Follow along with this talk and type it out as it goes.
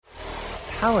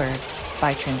powered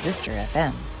by Transistor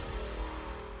FM.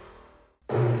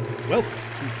 Welcome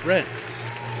to Friends,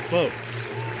 Foes,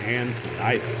 and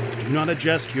Neither. Do not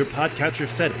adjust your podcatcher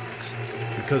settings,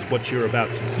 because what you're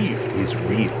about to hear is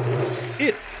real.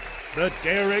 It's the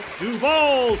Derek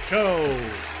Duval Show!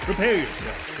 Prepare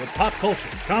yourself for pop culture,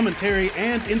 commentary,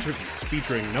 and interviews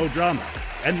featuring no drama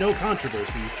and no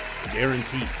controversy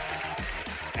guaranteed.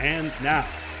 And now,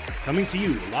 coming to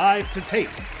you live to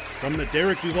tape from the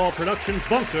Derek Duval Productions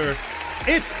bunker,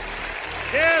 it's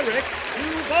Derek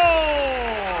Duval!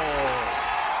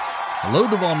 Hello,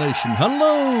 Duval Nation.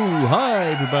 Hello. Hi,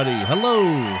 everybody. Hello.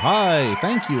 Hi.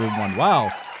 Thank you, everyone.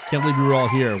 Wow. Can't believe you were all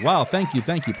here. Wow. Thank you.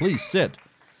 Thank you. Please sit.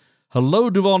 Hello,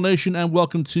 Duval Nation, and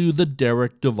welcome to the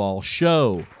Derek Duval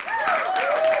Show.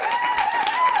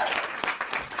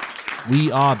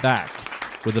 We are back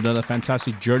with another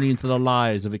fantastic journey into the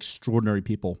lives of extraordinary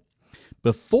people.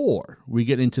 Before we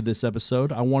get into this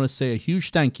episode, I want to say a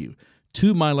huge thank you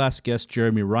to my last guest,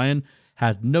 Jeremy Ryan.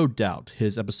 Had no doubt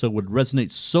his episode would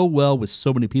resonate so well with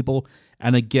so many people.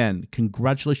 And again,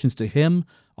 congratulations to him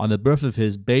on the birth of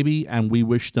his baby, and we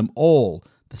wish them all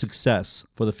the success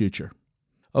for the future.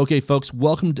 Okay, folks,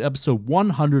 welcome to episode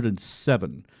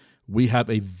 107. We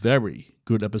have a very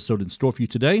good episode in store for you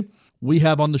today. We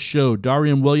have on the show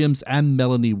Darien Williams and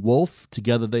Melanie Wolff.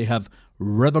 Together they have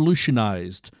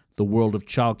revolutionized the world of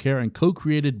childcare and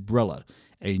co-created Brella,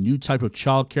 a new type of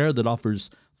childcare that offers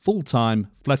full-time,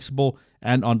 flexible,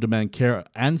 and on-demand care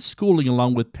and schooling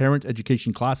along with parent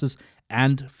education classes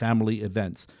and family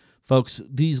events. Folks,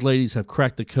 these ladies have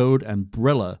cracked the code, and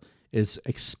Brella is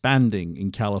expanding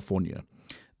in California.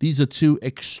 These are two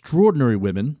extraordinary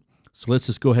women, so let's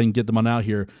just go ahead and get them on out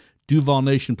here. Duval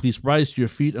Nation, please rise to your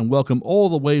feet and welcome all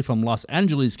the way from Los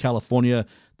Angeles, California,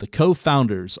 the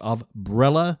co-founders of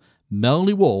Brella,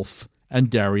 Melanie Wolff, and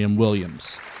Darien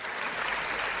Williams.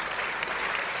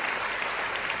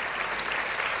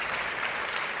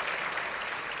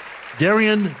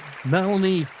 Darien,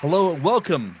 Melanie, hello,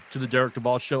 welcome to the Derek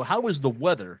Duval Show. How is the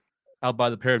weather out by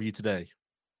the pair of you today?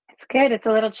 It's good. It's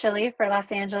a little chilly for Los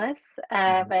Angeles,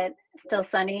 but still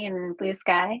sunny and blue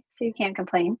sky, so you can't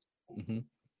complain. Mm-hmm.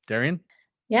 Darien?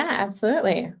 Yeah,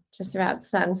 absolutely. Just about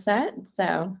sunset,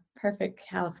 so perfect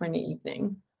California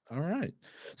evening. All right.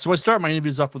 So I start my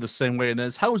interviews off with the same way, and that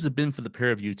is, how has it been for the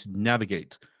pair of you to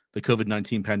navigate the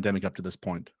COVID-19 pandemic up to this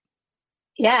point?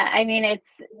 Yeah, I mean,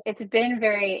 it's been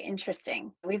very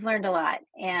interesting. We've learned a lot.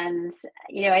 And,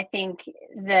 I think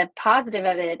the positive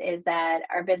of it is that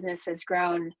our business has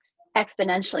grown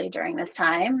exponentially during this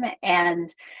time.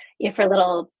 And for a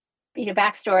little,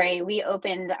 backstory, we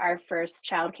opened our first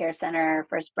childcare center,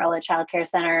 first Brella childcare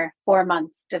center 4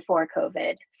 months before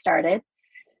COVID started.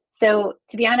 So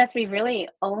to be honest, we've really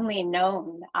only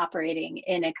known operating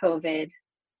in a COVID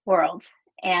world.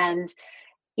 And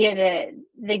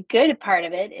the good part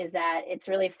of it is that it's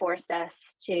really forced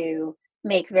us to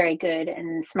make very good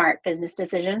and smart business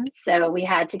decisions. So we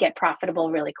had to get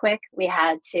profitable really quick. We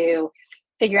had to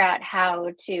figure out how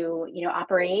to,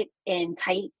 operate in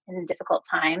tight and difficult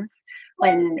times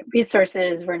when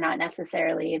resources were not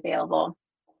necessarily available.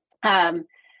 I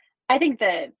think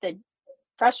the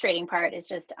frustrating part is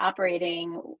just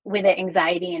operating with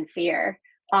anxiety and fear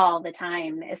all the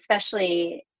time,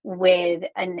 especially with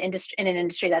an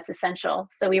industry that's essential.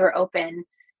 So we were open,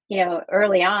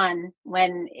 early on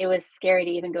when it was scary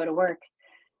to even go to work.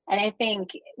 And I think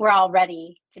we're all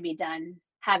ready to be done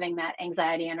having that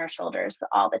anxiety on our shoulders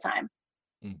all the time.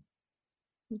 Yeah.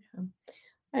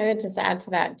 I would just add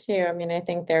to that too. I mean, I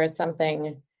think there is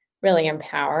something really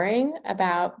empowering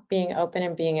about being open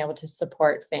and being able to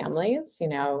support families.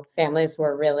 Families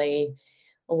were really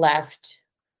left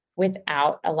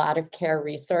without a lot of care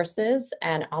resources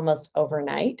and almost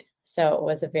overnight. So it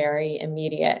was a very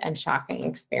immediate and shocking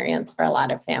experience for a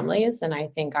lot of families. And I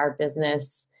think our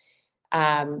business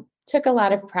took a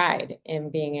lot of pride in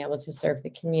being able to serve the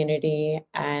community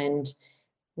and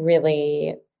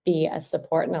really be a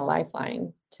support and a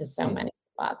lifeline to so many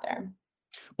people out there.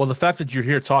 Well, the fact that you're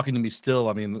here talking to me still,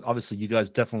 I mean, obviously you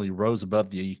guys definitely rose above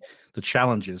the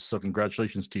challenges. So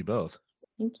congratulations to you both.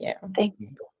 Thank you. Thank you.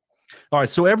 All right.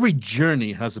 So every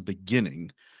journey has a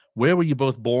beginning. Where were you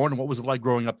both born, and what was it like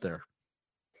growing up there?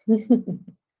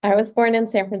 I was born in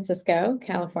San Francisco,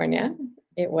 California.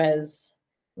 It was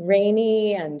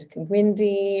rainy and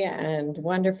windy and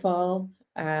wonderful.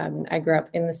 I grew up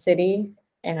in the city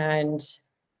and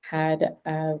had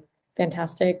a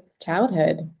fantastic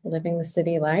childhood living the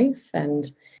city life, and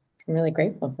I'm really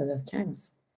grateful for those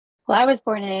times. Well, I was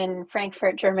born in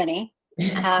Frankfurt, Germany,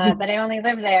 but I only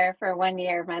lived there for 1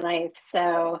 year of my life,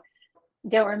 so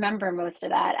don't remember most of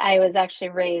that. I was actually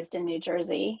raised in New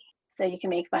Jersey, So you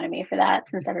can make fun of me for that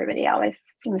since everybody always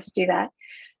seems to do that.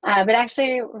 But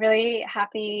actually, really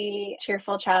happy,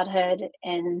 cheerful childhood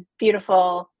in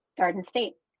beautiful Garden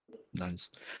State.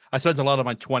 Nice. I spent a lot of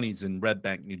my 20s in Red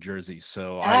Bank, New Jersey,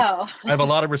 so I Oh, have a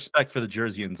lot of respect for the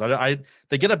Jerseyans.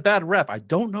 They get a bad rep. I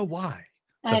don't know why.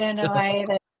 I don't know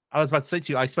either. I was about to say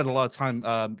to you, I spent a lot of time,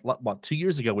 2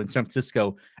 years ago in San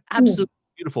Francisco. Mm. Absolutely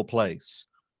beautiful place.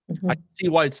 I Mhm. can see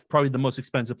why it's probably the most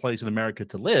expensive place in America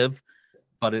to live,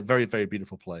 but a very, very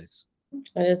beautiful place.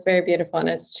 It is very beautiful, and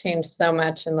it's changed so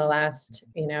much in the last,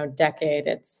 decade.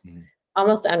 It's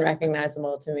almost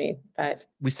unrecognizable to me, but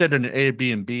We stayed in an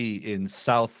Airbnb in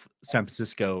South San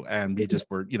Francisco, and we just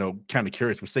were, kind of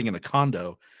curious. We're staying in a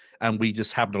condo, and we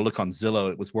just happened to look on Zillow.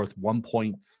 It was worth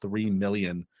 1.3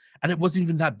 million, and it wasn't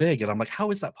even that big. And I'm like, how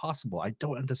is that possible? I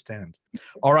don't understand.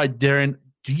 All right, Darren,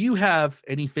 do you have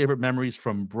any favorite memories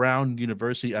from Brown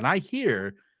University? And I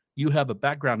hear you have a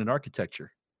background in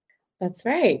architecture. that's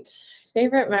right.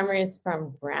 Favorite memories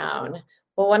from Brown.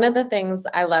 Well, one of the things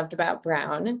I loved about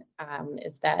Brown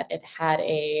is that it had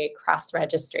a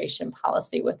cross-registration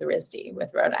policy with RISD,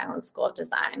 with Rhode Island School of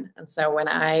Design. And so when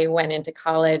I went into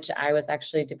college, I was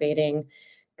actually debating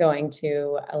going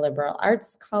to a liberal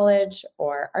arts college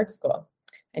or art school.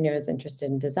 I knew I was interested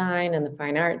in design and the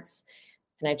fine arts,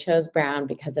 and I chose Brown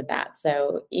because of that.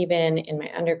 So even in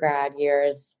my undergrad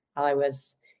years, while I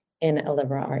was in a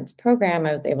liberal arts program,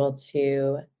 I was able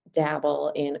to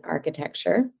dabble in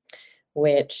architecture,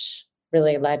 which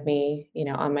really led me,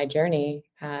 on my journey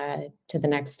to the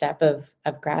next step of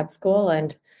grad school,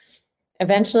 and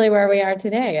eventually where we are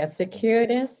today, a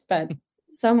circuitous but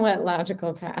somewhat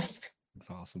logical path. That's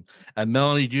awesome. And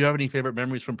Melanie, do you have any favorite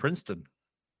memories from Princeton?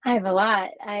 I have a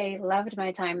lot. I loved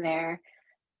my time there.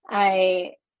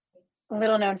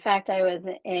 Little known fact, I was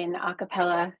in a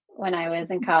cappella when I was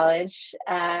in college.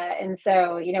 And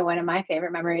so, one of my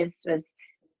favorite memories was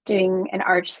doing an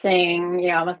arch sing,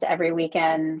 almost every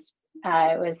weekend.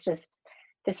 It was just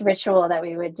this ritual that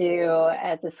we would do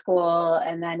as a school,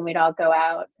 and then we'd all go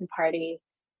out and party.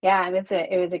 Yeah,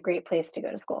 it was a great place to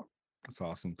go to school. That's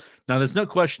awesome. Now, there's no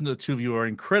question the two of you are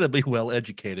incredibly well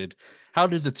educated. How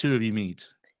did the two of you meet?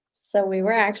 So we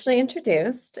were actually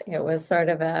introduced. It was sort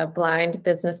of a blind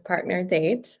business partner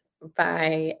date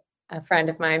by a friend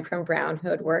of mine from Brown who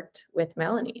had worked with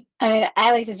Melanie. I mean,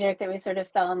 I like to joke that we sort of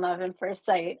fell in love in first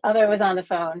sight, although it was on the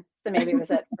phone, so maybe it was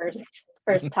at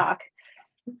first talk.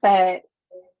 But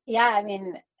yeah, I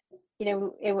mean,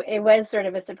 it was sort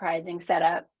of a surprising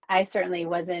setup. I certainly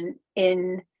wasn't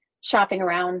in shopping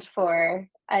around for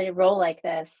a role like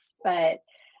this, but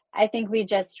I think we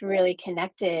just really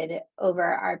connected over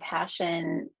our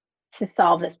passion to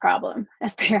solve this problem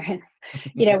as parents.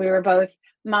 We were both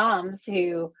moms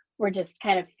who were just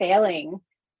kind of failing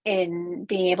in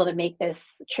being able to make this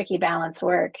tricky balance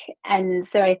work. And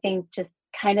so I think just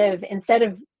kind of, instead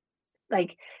of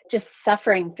like just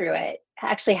suffering through it,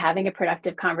 actually having a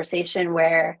productive conversation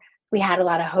where we had a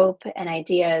lot of hope and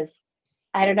ideas.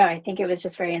 I don't know. I think it was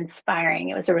just very inspiring.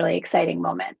 It was a really exciting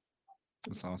moment.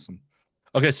 That's awesome.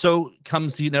 Okay, so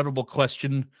comes the inevitable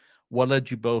question. What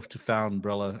led you both to found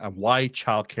Brella, and why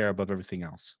childcare above everything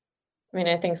else? I mean,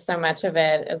 I think so much of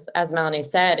it, as Melanie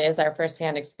said, is our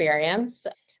firsthand experience.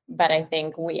 But I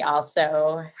think we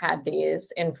also had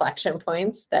these inflection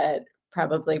points that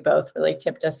probably both really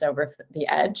tipped us over the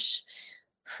edge.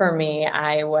 For me,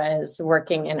 I was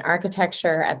working in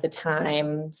architecture at the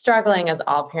time, struggling as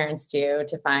all parents do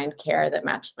to find care that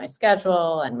matched my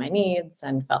schedule and my needs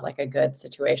and felt like a good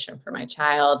situation for my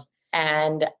child.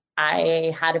 And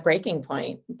I had a breaking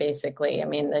point, basically. I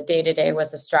mean, the day-to-day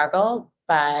was a struggle,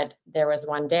 but there was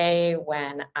one day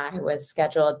when I was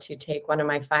scheduled to take one of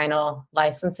my final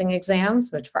licensing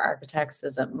exams, which for architects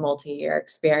is a multi-year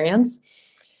experience.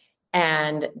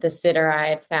 And the sitter I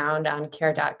had found on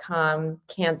care.com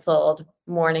canceled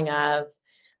morning of.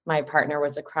 My partner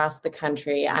was across the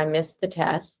country. I missed the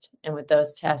test. And with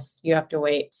those tests, you have to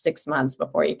wait 6 months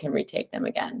before you can retake them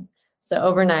again. So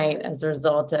overnight, as a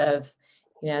result of,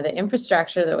 the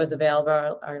infrastructure that was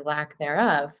available or lack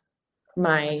thereof,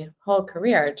 my whole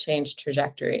career changed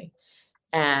trajectory.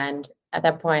 And at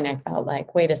that point, I felt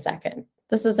like, wait a second,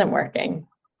 this isn't working.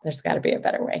 There's got to be a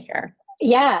better way here.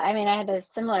 Yeah, I mean, I had a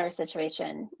similar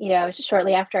situation.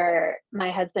 Shortly after my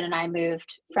husband and I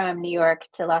moved from New York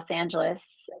to Los Angeles,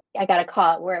 I got a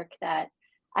call at work that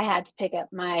I had to pick up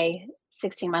my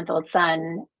 16-month-old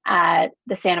son at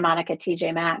the Santa Monica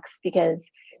TJ Maxx because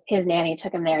his nanny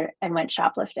took him there and went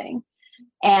shoplifting.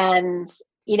 And,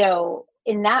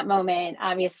 in that moment,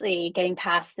 obviously getting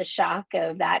past the shock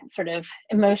of that sort of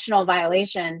emotional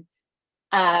violation,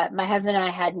 my husband and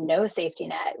I had no safety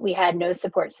net. We had no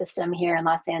support system here in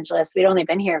Los Angeles. We'd only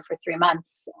been here for 3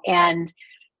 months. And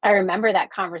I remember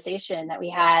that conversation that we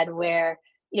had where,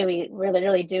 we were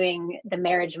literally doing the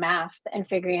marriage math and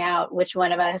figuring out which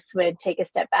one of us would take a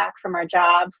step back from our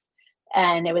jobs.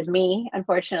 And it was me,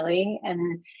 unfortunately.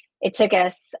 And it took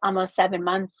us almost 7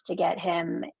 months to get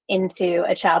him into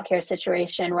a childcare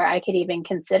situation where I could even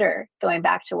consider going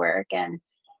back to work. And,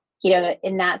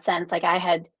 in that sense, like I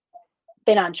had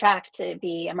been on track to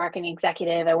be a marketing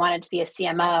executive. I wanted to be a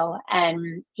CMO.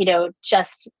 And,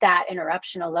 just that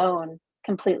interruption alone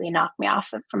completely knocked me off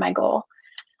from my goal.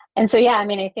 And so, yeah, I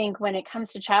mean, I think when it comes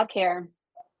to childcare,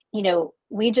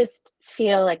 we just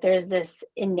feel like there's this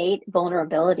innate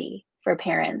vulnerability for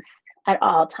parents at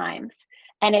all times.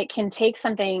 And it can take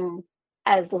something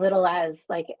as little as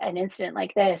like an incident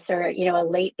like this or, a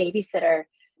late babysitter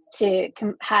to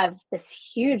have this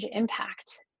huge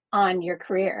impact on your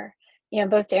career.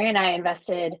 Both Darien and I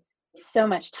invested so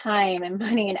much time and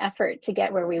money and effort to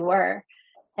get where we were.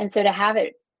 And so to have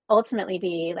it ultimately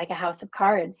be like a house of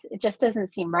cards, it just doesn't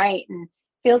seem right, and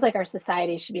feels like our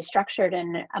society should be structured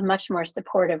in a much more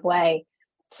supportive way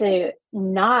to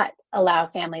not allow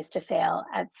families to fail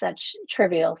at such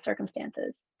trivial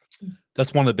circumstances.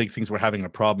 That's one of the big things we're having a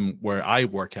problem where I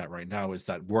work at right now is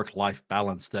that work-life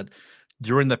balance. That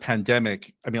during the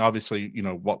pandemic, I mean, obviously,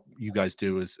 what you guys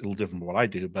do is a little different from what I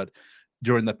do, but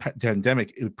during the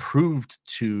pandemic, it proved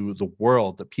to the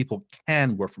world that people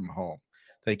can work from home.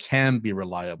 They can be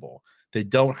reliable. They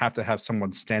don't have to have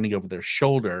someone standing over their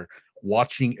shoulder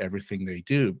watching everything they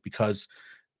do, because,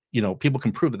 people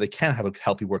can prove that they can have a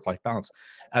healthy work-life balance.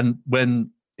 And when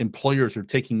employers are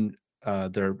taking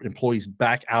their employees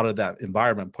back out of that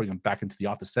environment, putting them back into the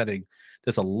office setting,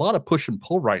 there's a lot of push and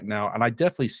pull right now. And I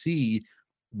definitely see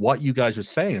what you guys are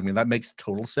saying. I mean, that makes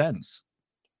total sense.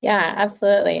 Yeah,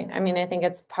 absolutely. I mean, I think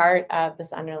it's part of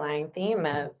this underlying theme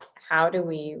of how do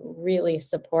we really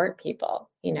support people?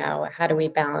 How do we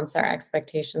balance our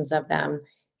expectations of them,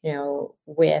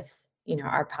 with,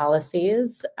 our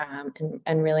policies,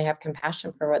 and really have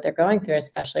compassion for what they're going through,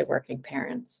 especially working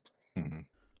parents. Mm-hmm.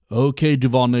 Okay,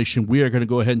 Duval Nation, we are going to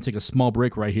go ahead and take a small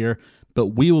break right here, but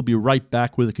we will be right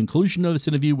back with the conclusion of this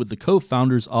interview with the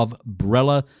co-founders of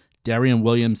Brella, Darien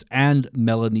Williams, and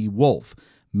Melanie Wolff.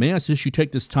 May I suggest you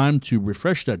take this time to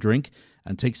refresh that drink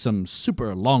and take some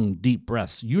super long, deep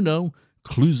breaths,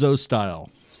 Clouseau style.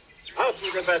 Out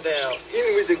with the bad air,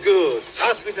 in with the good.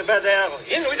 Out with the bad air,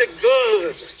 in with the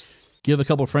good. Give a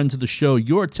couple friends of the show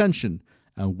your attention,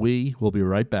 and we will be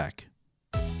right back.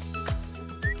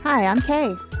 Hi, I'm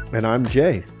Kay. And I'm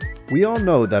Jay. We all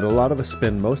know that a lot of us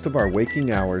spend most of our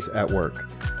waking hours at work.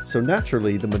 So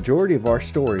naturally, the majority of our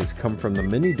stories come from the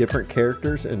many different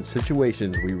characters and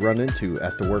situations we run into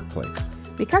at the workplace.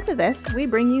 Because of this, we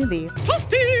bring you the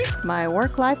My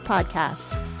Work Life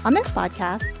podcast. On this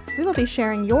podcast, we will be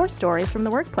sharing your stories from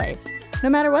the workplace, no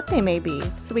matter what they may be,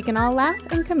 so we can all laugh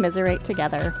and commiserate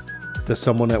together. Does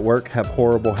someone at work have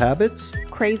horrible habits?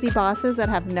 Crazy bosses that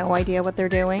have no idea what they're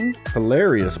doing?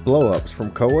 Hilarious blow-ups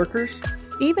from coworkers?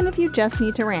 Even if you just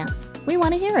need to rant, we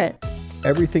want to hear it.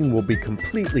 Everything will be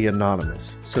completely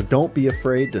anonymous, so don't be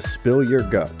afraid to spill your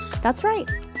guts. That's right.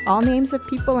 All names of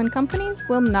people and companies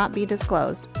will not be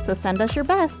disclosed, so send us your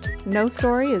best. No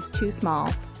story is too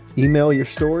small. Email your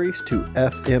stories to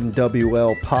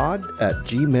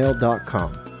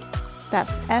fmwlpod@gmail.com.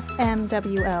 That's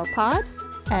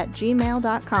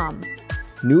fmwlpod@gmail.com.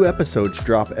 New episodes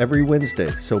drop every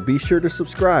Wednesday, so be sure to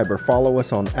subscribe or follow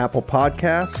us on Apple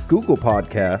Podcasts, Google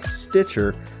Podcasts,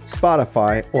 Stitcher,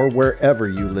 Spotify, or wherever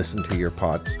you listen to your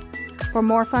pods. For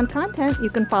more fun content, you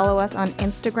can follow us on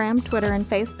Instagram, Twitter, and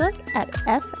Facebook at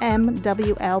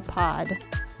FMWLPod.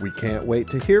 We can't wait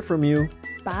to hear from you.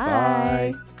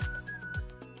 Bye.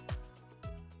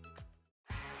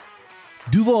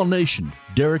 Duval Nation,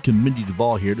 Derek and Mindy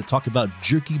Duval here to talk about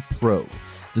Jerky Pro,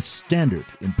 the standard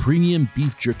in premium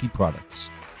beef jerky products.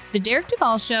 The Derek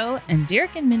Duval Show and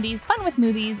Derek and Mindy's Fun with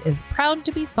Movies is proud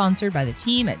to be sponsored by the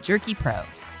team at Jerky Pro.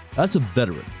 As a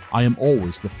veteran, I am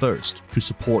always the first to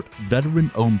support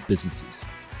veteran-owned businesses.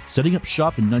 Setting up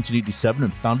shop in 1987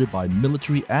 and founded by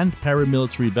military and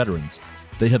paramilitary veterans,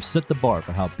 they have set the bar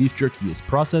for how beef jerky is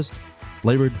processed,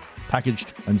 flavored,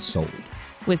 packaged, and sold.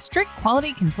 With strict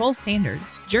quality control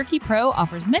standards, Jerky Pro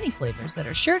offers many flavors that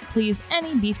are sure to please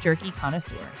any beef jerky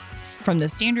connoisseur. From the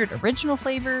standard original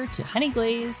flavor to honey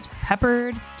glazed,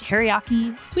 peppered,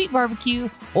 teriyaki, sweet barbecue,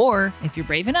 or, if you're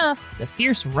brave enough, the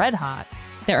fierce red hot,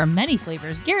 there are many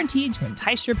flavors guaranteed to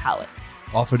entice your palate.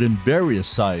 Offered in various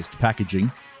sized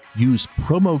packaging, use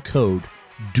promo code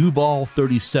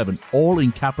DUVAL37, all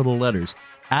in capital letters,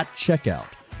 at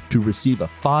checkout to receive a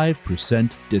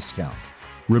 5% discount.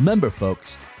 Remember,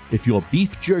 folks, if your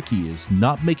beef jerky is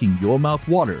not making your mouth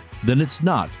water, then it's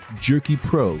not Jerky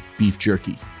Pro beef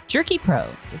jerky. Jerky Pro,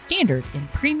 the standard in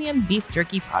premium beef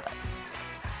jerky products.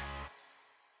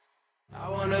 I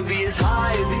wanna be as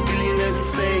high as these billionaires in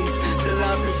space. Sell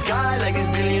out the sky like these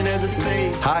billionaires in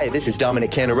space. Hi, this is Dominic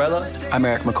Canarella. I'm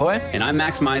Eric McCoy. And I'm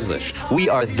Max Meislish. We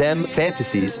are Them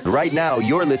Fantasies. Right now,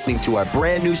 you're listening to our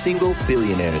brand new single,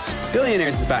 Billionaires.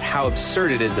 Billionaires is about how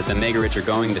absurd it is that the mega rich are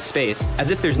going to space,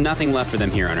 as if there's nothing left for them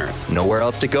here on Earth. Nowhere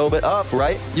else to go but up,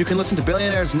 right? You can listen to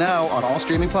Billionaires now on all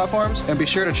streaming platforms, and be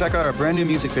sure to check out our brand new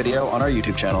music video on our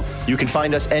YouTube channel. You can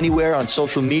find us anywhere on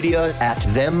social media at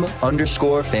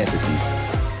them_fantasies.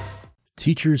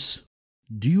 Teachers,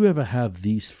 do you ever have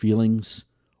these feelings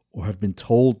or have been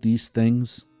told these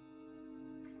things?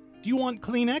 Do you want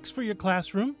Kleenex for your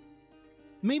classroom?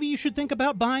 Maybe you should think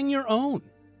about buying your own,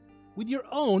 with your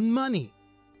own money.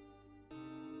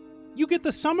 You get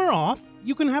the summer off,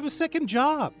 you can have a second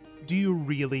job. Do you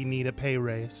really need a pay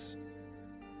raise?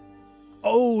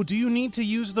 Oh, do you need to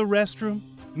use the restroom?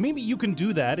 Maybe you can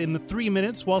do that in the 3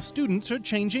 minutes while students are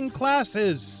changing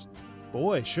classes.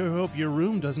 Boy, sure hope your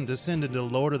room doesn't descend into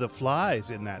Lord of the Flies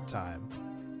in that time.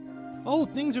 Oh,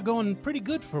 things are going pretty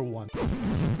good for one.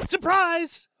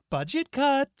 Surprise! Budget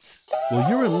cuts! Well,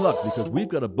 you're in luck because we've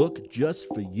got a book just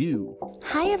for you.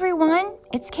 Hi, everyone.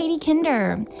 It's Katie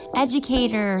Kinder,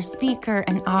 educator, speaker,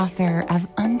 and author of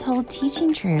Untold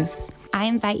Teaching Truths. I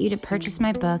invite you to purchase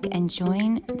my book and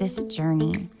join this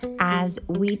journey as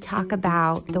we talk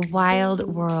about the wild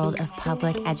world of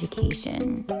public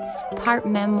education. Part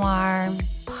memoir,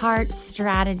 part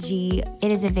strategy. It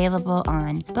is available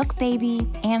on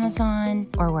BookBaby, Amazon,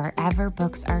 or wherever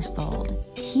books are sold.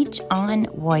 Teach on,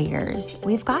 warriors.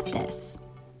 We've got this.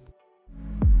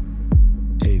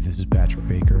 Hey, this is Patrick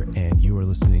Baker, and you are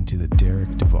listening to The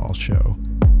Derek Duvall Show.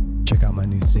 Check out my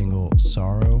new single,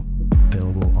 Sorrow,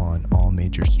 available on all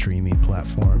major streaming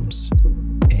platforms.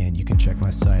 And you can check my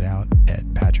site out at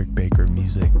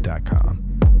patrickbakermusic.com.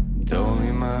 Don't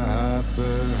leave my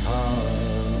hyper heart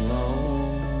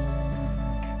alone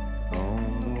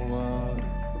on the water.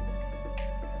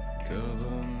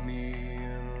 Cover me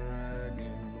in rag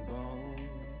and bone.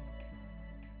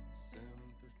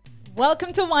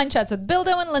 Welcome to Wine Chats with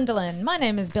Bildo and Lindelin. My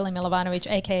name is Billy Milovanovic,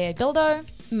 aka Bildo.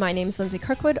 My name is Lindsay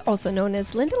Kirkwood, also known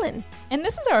as Lindelin. And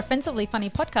this is our offensively funny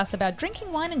podcast about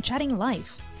drinking wine and chatting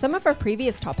life. Some of our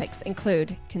previous topics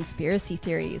include conspiracy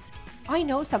theories. I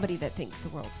know somebody that thinks the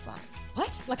world's flat.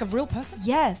 What? Like a real person?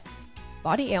 Yes.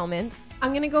 Body ailments.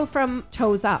 I'm going to go from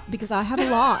toes up because I have a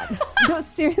lot. No,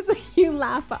 seriously, you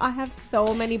laugh, but I have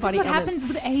so many body ailments. This is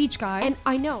what happens with age, guys. And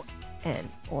I know.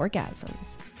 And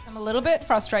orgasms. I'm a little bit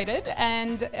frustrated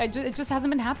and it just hasn't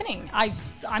been happening.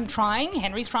 I'm trying,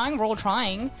 Henry's trying, we're all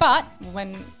trying. But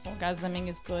when orgasming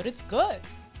is good, it's good.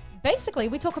 Basically,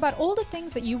 we talk about all the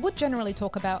things that you would generally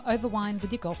talk about over wine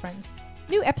with your girlfriends.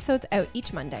 New episodes out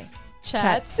each Monday.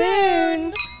 Chat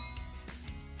soon!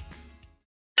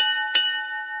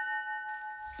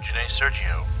 Janae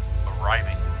Sergio,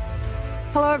 arriving.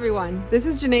 Hello everyone, this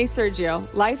is Janae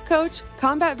Sergio, life coach,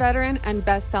 combat veteran, and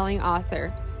best-selling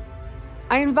author.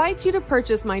 I invite you to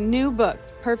purchase my new book,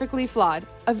 Perfectly Flawed,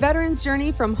 A Veteran's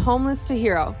Journey from Homeless to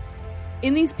Hero.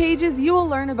 In these pages, you will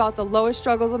learn about the lowest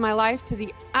struggles of my life to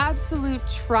the absolute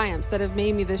triumphs that have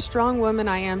made me the strong woman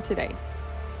I am today.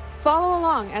 Follow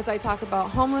along as I talk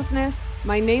about homelessness,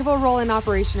 my naval role in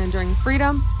Operation Enduring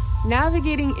Freedom,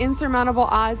 navigating insurmountable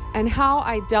odds, and how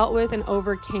I dealt with and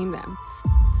overcame them.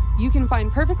 You can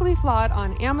find Perfectly Flawed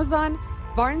on Amazon,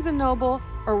 Barnes & Noble,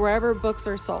 or wherever books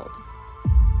are sold.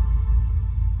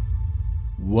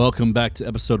 Welcome back to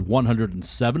episode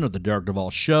 107 of the Derek Duvall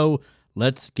Show.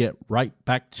 Let's get right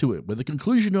back to it with the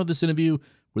conclusion of this interview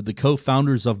with the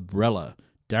co-founders of Brella,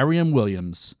 Darien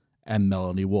Williams and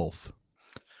Melanie Wolff.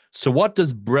 So what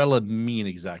does Brella mean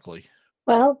exactly?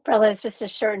 Well, Brella is just a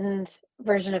shortened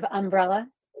version of umbrella.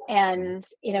 And,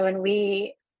 when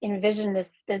we envisioned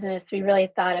this business, we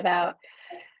really thought about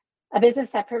a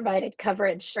business that provided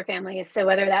coverage for families. So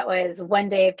whether that was 1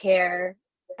 day of care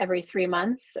every 3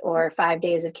 months or 5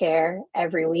 days of care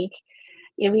every week,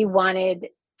 we wanted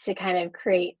to kind of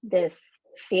create this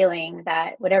feeling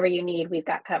that whatever you need, we've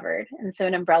got covered. And so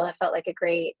an umbrella felt like a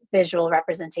great visual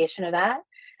representation of that.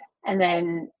 And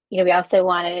then, we also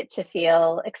wanted it to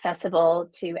feel accessible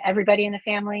to everybody in the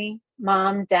family,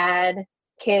 mom, dad,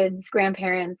 kids,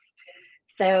 grandparents.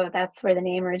 So that's where the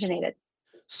name originated.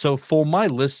 So for my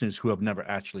listeners who have never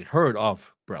actually heard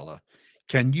of Brella,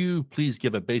 can you please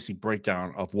give a basic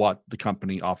breakdown of what the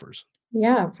company offers?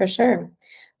 Yeah, for sure.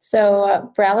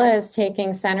 So Brella is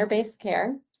taking center-based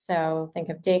care. So think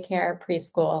of daycare,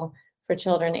 preschool for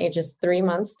children ages 3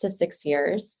 months to 6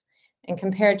 years. And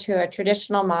compared to a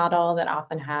traditional model that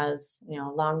often has, a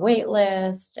long wait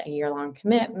list, a year-long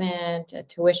commitment, a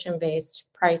tuition-based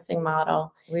pricing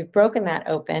model, we've broken that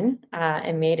open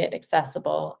and made it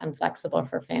accessible and flexible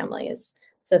for families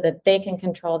so that they can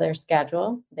control their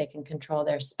schedule, they can control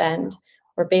their spend.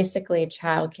 We're basically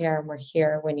childcare, and we're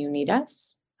here when you need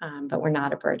us, but we're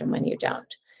not a burden when you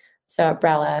don't. So at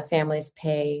Brella, families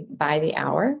pay by the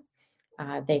hour.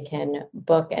 They can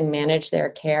book and manage their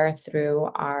care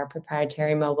through our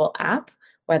proprietary mobile app,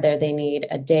 whether they need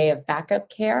a day of backup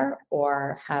care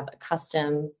or have a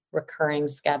custom recurring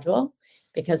schedule,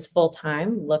 because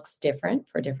full-time looks different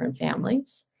for different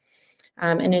families.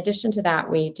 In addition to that,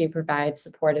 we do provide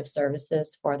supportive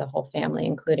services for the whole family,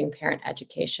 including parent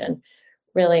education,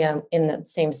 really in the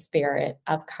same spirit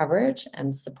of coverage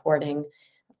and supporting,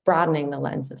 broadening the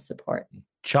lens of support.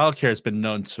 Childcare has been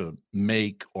known to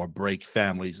make or break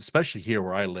families, especially here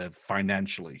where I live,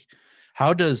 financially.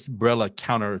 How does Brella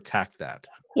counterattack that?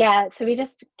 Yeah, so we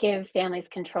just give families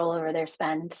control over their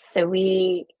spend. So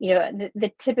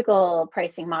the typical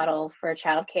pricing model for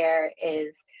childcare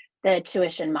is the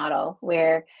tuition model,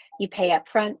 where you pay up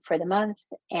front for the month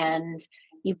and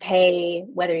you pay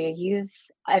whether you use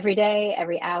every day,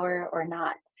 every hour or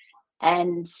not.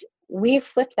 And we've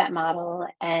flipped that model,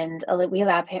 and we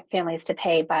allow families to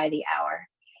pay by the hour,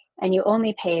 and you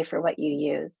only pay for what you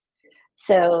use.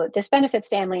 So this benefits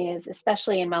families,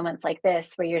 especially in moments like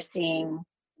this, where you're seeing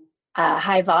a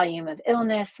high volume of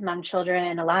illness among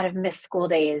children, a lot of missed school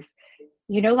days.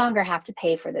 You no longer have to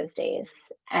pay for those days.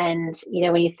 And,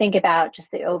 when you think about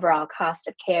just the overall cost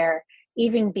of care,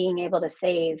 even being able to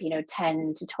save,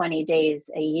 10 to 20 days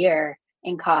a year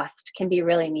in cost can be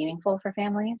really meaningful for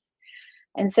families.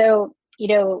 And so,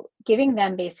 giving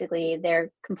them basically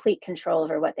their complete control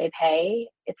over what they pay,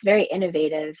 it's very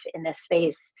innovative in this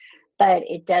space, but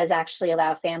it does actually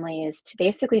allow families to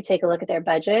basically take a look at their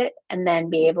budget and then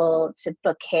be able to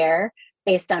book care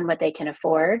based on what they can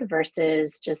afford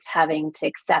versus just having to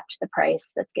accept the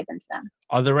price that's given to them.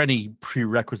 Are there any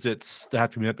prerequisites that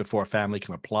have to be met before a family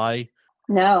can apply?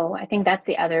 No, I think that's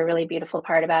the other really beautiful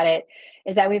part about it,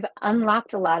 is that we've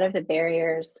unlocked a lot of the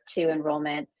barriers to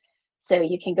enrollment. So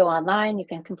you can go online, you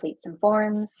can complete some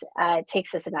forms. It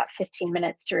takes us about 15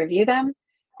 minutes to review them,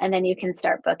 and then you can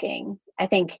start booking. I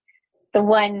think the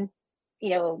one,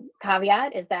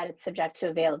 caveat is that it's subject to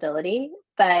availability.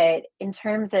 But in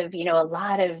terms of, a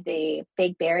lot of the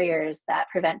big barriers that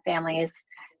prevent families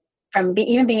from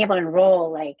even being able to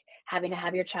enroll, like having to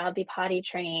have your child be potty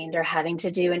trained or having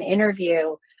to do an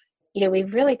interview,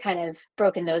 we've really kind of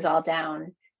broken those all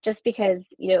down, just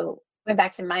because, went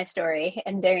back to my story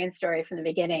and Darien's story from the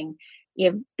beginning,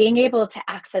 being able to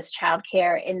access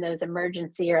childcare in those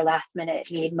emergency or last minute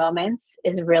need moments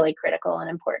is really critical and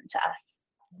important to us.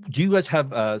 Do you guys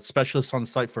have specialists on the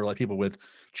site for like people with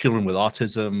children with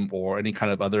autism or any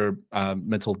kind of other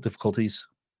mental difficulties?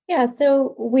 Yeah,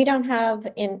 so we don't have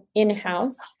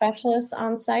in-house specialists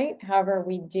on site. However,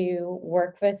 we do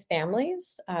work with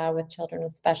families with children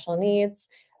with special needs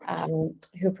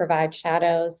who provide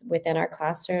shadows within our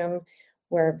classroom.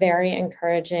 We're very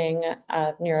encouraging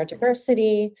of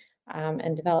neurodiversity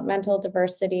and developmental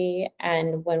diversity.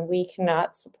 And when we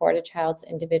cannot support a child's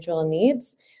individual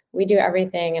needs, we do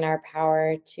everything in our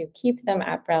power to keep them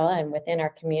at Brella and within our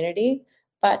community,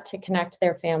 but to connect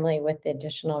their family with the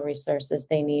additional resources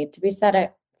they need to be set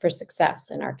up for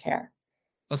success in our care.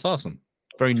 That's awesome.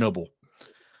 Very noble.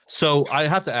 So I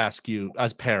have to ask you,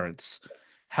 as parents,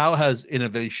 how has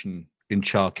innovation in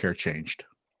childcare changed?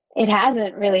 It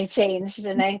hasn't really changed.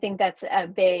 And I think that's a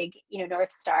big,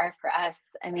 North Star for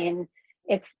us. I mean,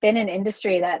 it's been an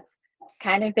industry that's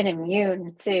kind of been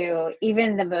immune to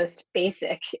even the most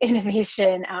basic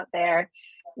innovation out there.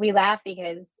 We laugh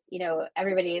because,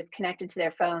 everybody is connected to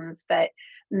their phones, but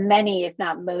many, if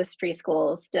not most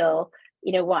preschools still,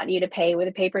 want you to pay with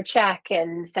a paper check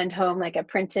and send home like a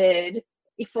printed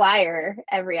flyer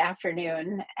every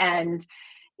afternoon. And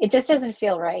it just doesn't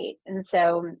feel right. And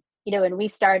so, when we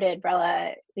started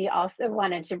Brella, we also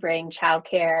wanted to bring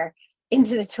childcare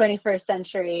into the 21st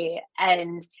century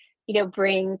and,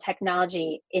 bring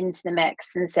technology into the mix.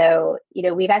 And so,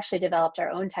 we've actually developed our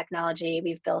own technology.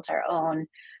 We've built our own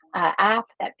app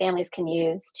that families can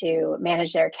use to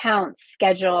manage their accounts,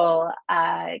 schedule,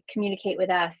 communicate with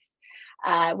us.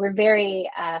 We're very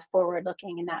forward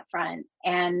looking in that front.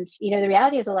 And, the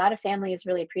reality is a lot of families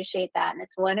really appreciate that. And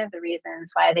it's one of the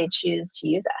reasons why they choose to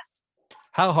use us.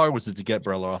 How hard was it to get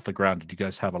Brella off the ground? Did you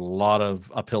guys have a lot of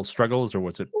uphill struggles, or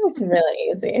was it? It was really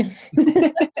easy.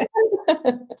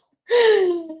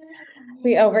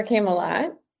 We overcame a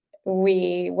lot.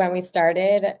 When we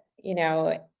started,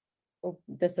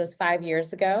 this was 5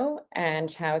 years ago, and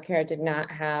childcare did not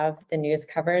have the news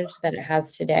coverage that it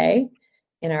has today.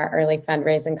 In our early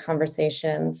fundraising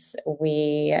conversations,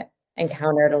 we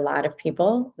encountered a lot of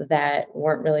people that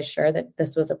weren't really sure that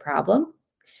this was a problem.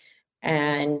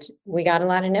 And we got a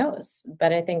lot of no's.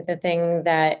 But I think the thing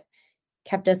that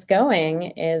kept us going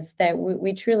is that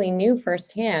we truly knew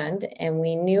firsthand, and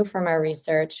we knew from our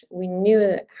research, we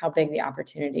knew how big the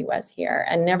opportunity was here.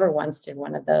 And never once did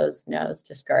one of those no's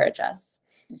discourage us.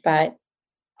 But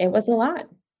it was a lot.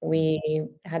 We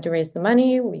had to raise the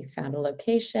money. We found a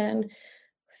location,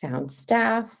 found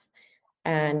staff,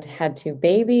 and had 2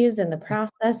 babies in the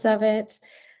process of it.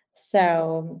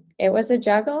 So it was a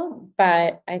juggle,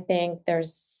 but I think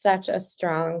there's such a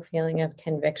strong feeling of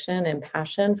conviction and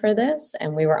passion for this.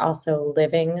 And we were also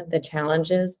living the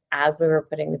challenges as we were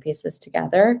putting the pieces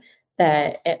together,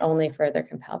 that it only further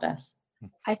compelled us.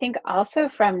 I think also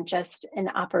from just an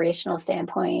operational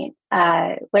standpoint,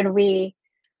 when we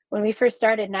first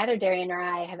started, neither Darien nor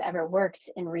I have ever worked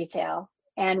in retail.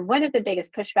 And one of the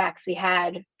biggest pushbacks we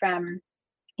had from,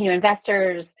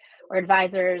 investors or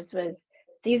advisors was,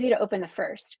 it's easy to open the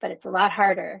first, but it's a lot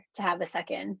harder to have the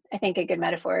second. I think a good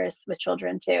metaphor is with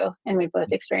children too, and we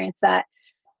both experienced that.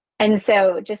 And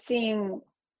so just seeing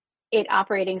it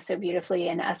operating so beautifully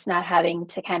and us not having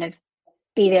to kind of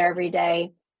be there every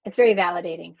day, it's very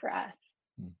validating for us.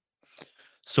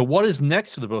 So what is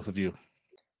next to the both of you?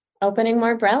 Opening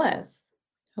more Brellas.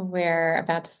 We're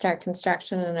about to start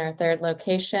construction in our 3rd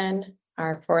location.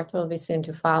 Our 4th will be soon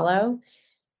to follow.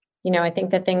 I think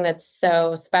the thing that's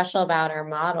so special about our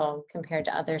model compared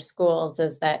to other schools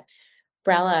is that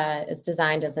Brella is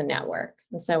designed as a network.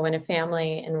 And so when a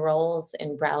family enrolls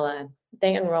in Brella,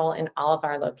 they enroll in all of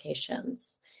our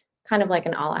locations, kind of like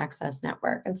an all-access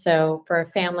network. And so for a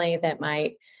family that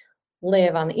might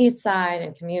live on the east side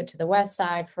and commute to the west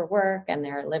side for work, and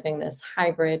they're living this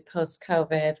hybrid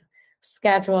post-COVID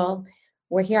schedule,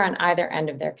 we're here on either end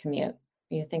of their commute.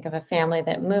 You think of a family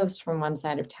that moves from one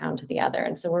side of town to the other.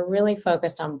 And so we're really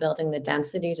focused on building the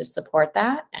density to support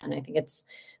that. And I think it's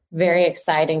very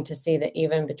exciting to see that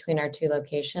even between our 2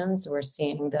 locations, we're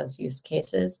seeing those use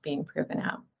cases being proven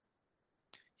out.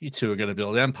 You two are going to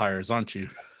build empires, aren't you?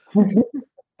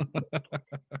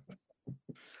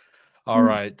 All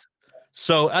right.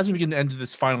 So as we begin to enter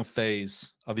this final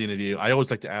phase of the interview, I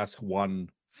always like to ask one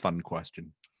fun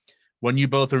question. When you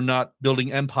both are not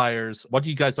building empires, what do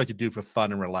you guys like to do for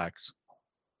fun and relax?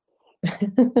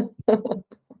 It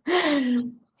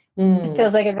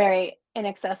feels like a very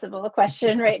inaccessible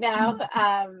question right now.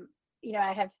 I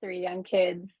have 3 young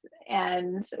kids,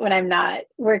 and when I'm not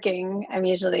working, I'm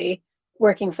usually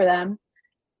working for them.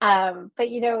 But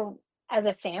as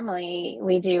a family,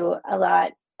 we do a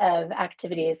lot of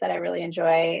activities that I really enjoy.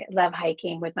 I love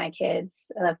hiking with my kids.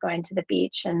 I love going to the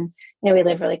beach, and we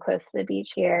live really close to the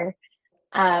beach here.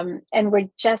 And we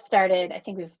just started, I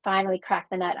think we've finally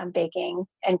cracked the nut on baking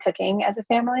and cooking as a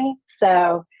family.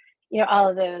 So, all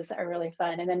of those are really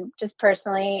fun. And then just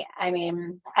personally, I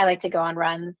like to go on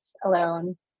runs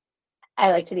alone.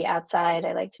 I like to be outside.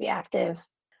 I like to be active.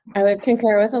 I would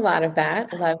concur with a lot of that.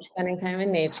 I love spending time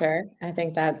in nature. I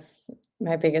think that's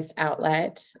my biggest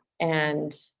outlet,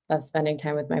 and love spending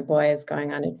time with my boys,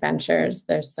 going on adventures.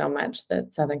 There's so much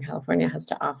that Southern California has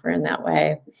to offer in that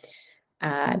way.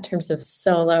 In terms of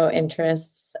solo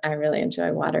interests, I really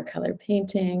enjoy watercolor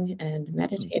painting and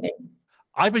meditating.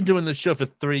 I've been doing this show for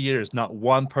 3 years. Not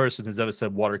one person has ever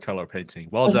said watercolor painting.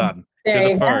 Well done. There You're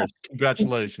you the go. first.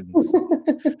 Congratulations.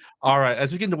 All right.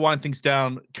 As we begin to wind things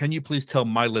down, can you please tell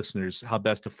my listeners how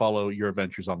best to follow your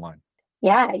adventures online?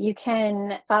 Yeah, you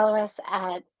can follow us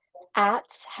at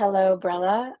Hello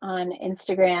Brella on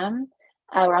Instagram.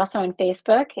 We're also on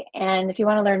Facebook. And if you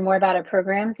want to learn more about our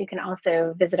programs, you can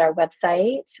also visit our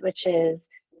website, which is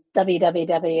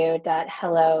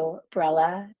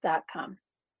www.hellobrella.com.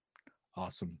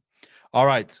 Awesome. All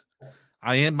right.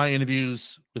 I end my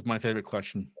interviews with my favorite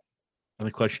question. And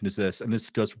the question is this, and this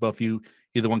goes for both of you.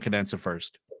 Either one can answer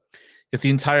first. If the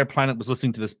entire planet was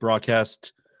listening to this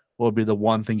broadcast, what would be the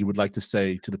one thing you would like to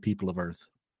say to the people of Earth?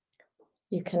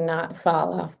 You cannot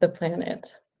fall off the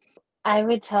planet. I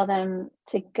would tell them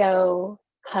to go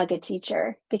hug a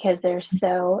teacher, because they're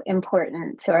so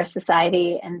important to our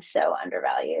society and so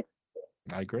undervalued.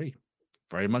 I agree.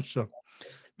 Very much so.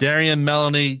 Darien,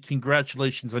 Melanie,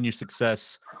 congratulations on your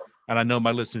success. And I know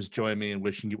my listeners join me in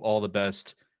wishing you all the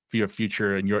best for your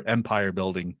future and your empire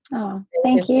building. Oh,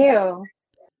 thank you.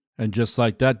 And just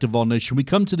like that, Duval Nation, we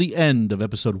come to the end of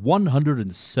episode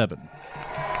 107.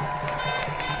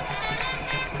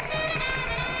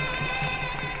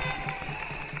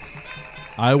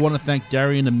 I want to thank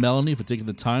Darien and Melanie for taking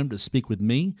the time to speak with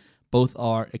me. Both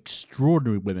are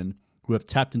extraordinary women who have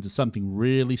tapped into something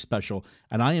really special,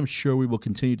 and I am sure we will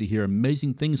continue to hear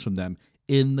amazing things from them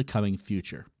in the coming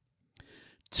future.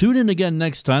 Tune in again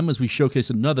next time as we showcase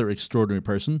another extraordinary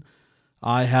person.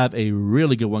 I have a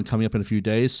really good one coming up in a few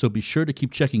days, so be sure to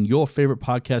keep checking your favorite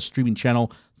podcast streaming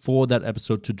channel for that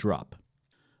episode to drop.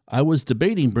 I was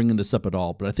debating bringing this up at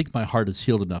all, but I think my heart is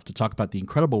healed enough to talk about the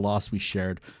incredible loss we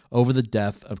shared over the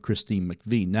death of Christine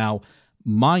McVie. Now,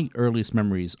 my earliest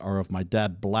memories are of my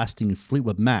dad blasting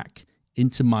Fleetwood Mac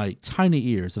into my tiny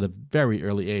ears at a very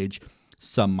early age.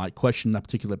 Some might question that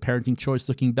particular parenting choice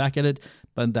looking back at it,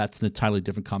 but that's an entirely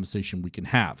different conversation we can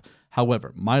have.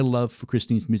 However, my love for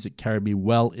Christine's music carried me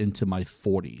well into my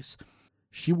 40s.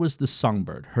 She was the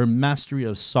songbird, her mastery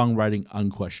of songwriting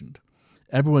unquestioned.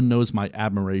 Everyone knows my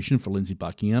admiration for Lindsey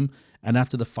Buckingham, and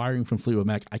after the firing from Fleetwood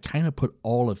Mac, I kind of put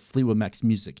all of Fleetwood Mac's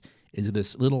music into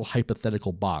this little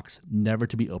hypothetical box, never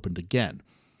to be opened again.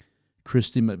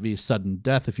 Christine McVie's sudden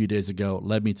death a few days ago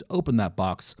led me to open that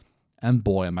box, and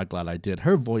boy, am I glad I did.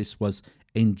 Her voice was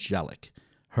angelic,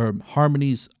 her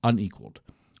harmonies unequaled.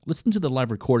 Listen to the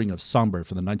live recording of Songbird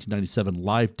from the 1997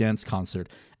 live dance concert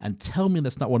and tell me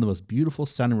that's not one of the most beautiful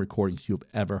sounding recordings you've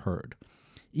ever heard.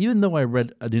 Even though I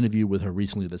read an interview with her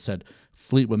recently that said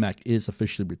Fleetwood Mac is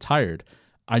officially retired,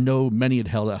 I know many had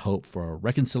held out hope for a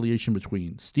reconciliation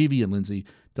between Stevie and Lindsey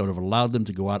that would have allowed them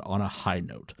to go out on a high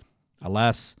note.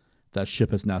 Alas, that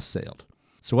ship has now sailed.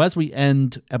 So as we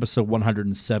end episode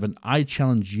 107, I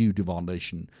challenge you, Duval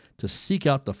Nation, to seek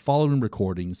out the following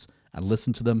recordings and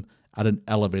listen to them at an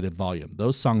elevated volume.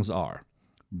 Those songs are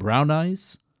Brown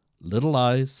Eyes, Little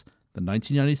Eyes, the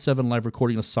 1997 live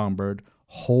recording of Songbird,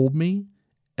 Hold Me,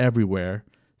 Everywhere,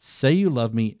 Say You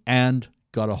Love Me, and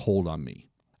Got a Hold on Me.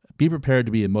 Be prepared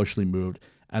to be emotionally moved.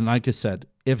 And like I said,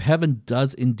 if heaven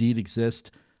does indeed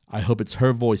exist, I hope it's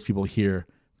her voice people hear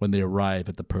when they arrive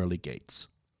at the pearly gates.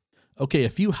 Okay, a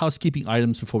few housekeeping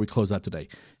items before we close out today.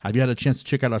 Have you had a chance to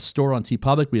check out our store on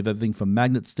TeePublic? We have everything from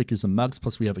magnets, stickers, and mugs,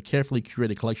 plus we have a carefully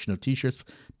curated collection of t-shirts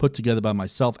put together by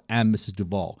myself and Mrs.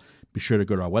 Duval. Be sure to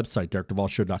go to our website,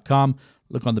 DerekDuvalShow.com.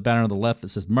 Look on the banner on the left that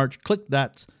says merch. Click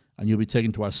that, and you'll be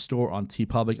taken to our store on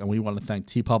TeePublic, and we want to thank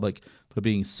TeePublic for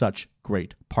being such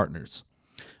great partners.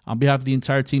 On behalf of the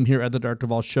entire team here at the Derek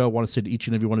Duval Show, I want to say to each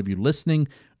and every one of you listening,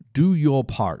 do your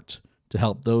part to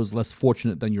help those less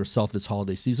fortunate than yourself this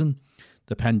holiday season.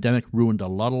 The pandemic ruined a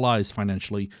lot of lives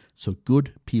financially, so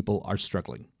good people are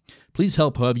struggling. Please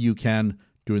help however you can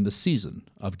during the season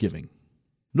of giving.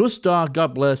 Nusta,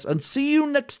 God bless, and see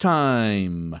you next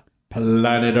time,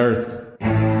 Planet Earth.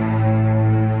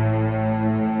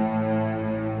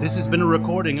 This has been a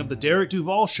recording of The Derek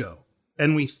Duval Show,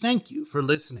 and we thank you for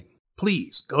listening.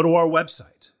 Please go to our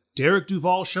website,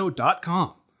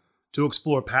 DerekDuvalShow.com, to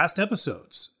explore past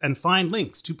episodes and find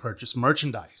links to purchase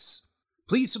merchandise.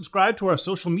 Please subscribe to our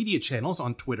social media channels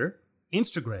on Twitter,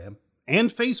 Instagram,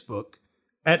 and Facebook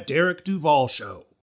at Derek Duval Show.